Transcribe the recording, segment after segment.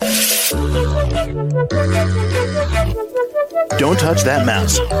Don't touch that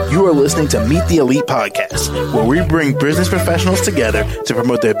mouse. You are listening to Meet the Elite Podcast, where we bring business professionals together to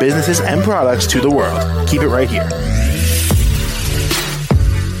promote their businesses and products to the world. Keep it right here.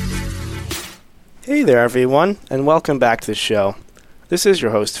 Hey there, everyone, and welcome back to the show. This is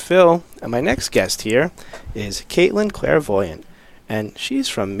your host, Phil, and my next guest here is Caitlin Clairvoyant, and she's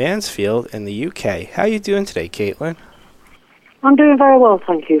from Mansfield in the UK. How are you doing today, Caitlin? I'm doing very well,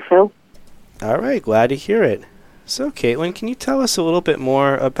 thank you, Phil. All right, glad to hear it. So, Caitlin, can you tell us a little bit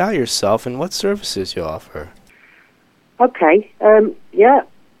more about yourself and what services you offer? Okay,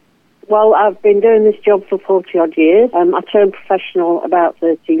 Well, I've been doing this job for 40-odd years. I turned professional about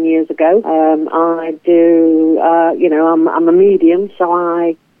 13 years ago. I do, I'm a medium, so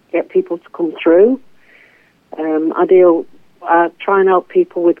I get people to come through. I try and help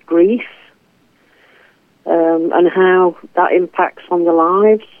people with grief and how that impacts on their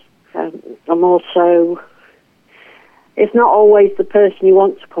lives. I'm also, it's not always the person you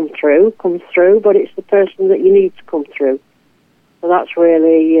want to comes through, but it's the person that you need to come through. So that's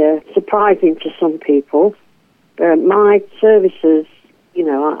really surprising to some people. My services,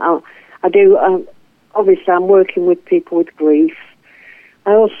 I do, obviously I'm working with people with grief.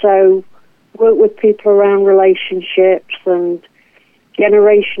 I also work with people around relationships and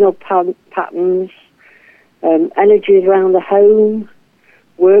generational patterns, energies around the home,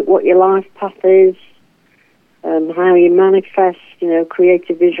 work what your life path is, how you manifest,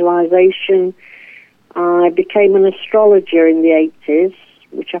 creative visualization. I became an astrologer in the 80s,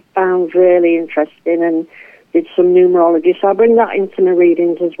 which I found really interesting, and did some numerology. So I bring that into my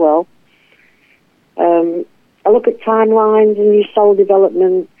readings as well. I look at timelines and your soul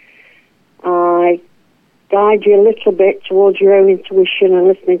development. I guide you a little bit towards your own intuition and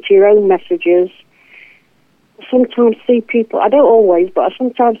listening to your own messages. I sometimes see people, I don't always, but I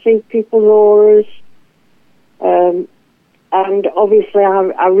sometimes see people's auras. And obviously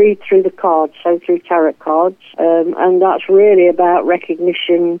I read through the cards, so through tarot cards, and that's really about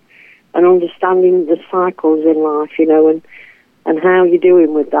recognition and understanding the cycles in life, and how you're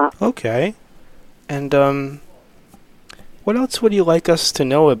doing with that. Okay. And what else would you like us to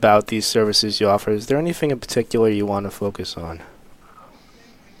know about these services you offer? Is there anything in particular you want to focus on?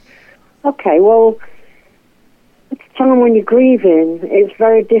 Okay, well, at the time when you're grieving, it's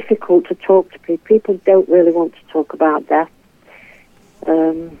very difficult to talk to people. People don't really want to talk about death.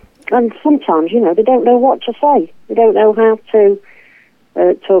 And sometimes, they don't know what to say. They don't know how to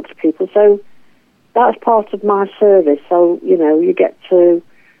talk to people. So that's part of my service. So, you get to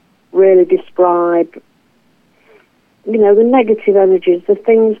really describe, the negative energies, the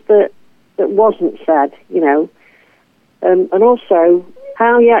things that wasn't said, and also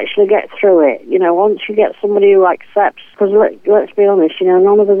how you actually get through it. Once you get somebody who accepts, because let's be honest,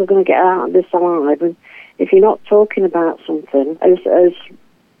 none of us are going to get out of this alive, and if you're not talking about something as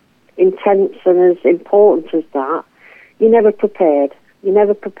intense and as important as that, you're never prepared. You're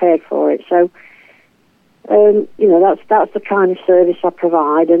never prepared for it. So, that's the kind of service I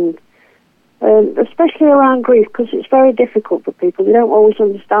provide, and especially around grief, because it's very difficult for people. They don't always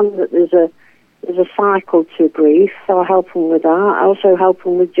understand that there's a cycle to grief. So I help them with that. I also help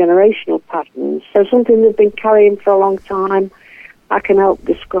them with generational patterns. So something they've been carrying for a long time, I can help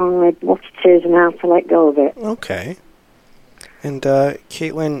describe what it is and how to let go of it. Okay. And,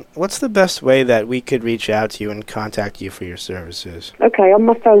 Caitlin, what's the best way that we could reach out to you and contact you for your services? Okay, on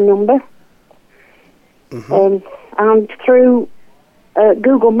my phone number. Mm-hmm. And through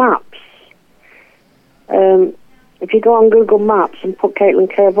Google Maps. If you go on Google Maps and put Caitlin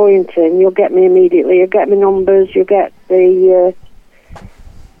Clairvoyant in, you'll get me immediately. You'll get my numbers, you'll get the...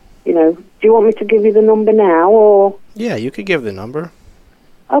 do you want me to give you the number now, or...? Yeah, you could give the number.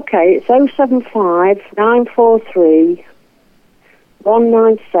 Okay, it's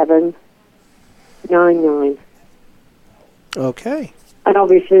 075-943-197-99. Okay. And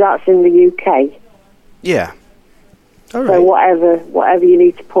obviously that's in the UK. Yeah. All right. So whatever you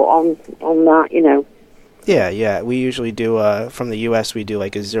need to put on that, Yeah, we usually do, from the US, we do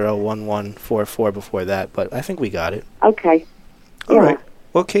like a 01144 before that, but I think we got it. Okay. All right.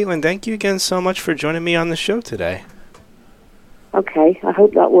 Well, Caitlin, thank you again so much for joining me on the show today. Okay, I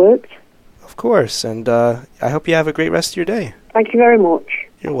hope that worked. Of course, and I hope you have a great rest of your day. Thank you very much.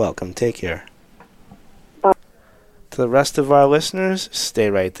 You're welcome. Take care. Bye. To the rest of our listeners,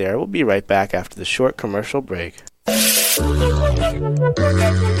 stay right there. We'll be right back after the short commercial break.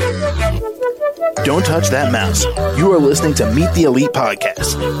 Don't touch that mouse. You are listening to Meet the Elite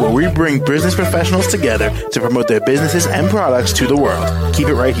Podcast, where we bring business professionals together to promote their businesses and products to the world. Keep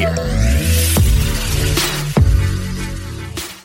it right here.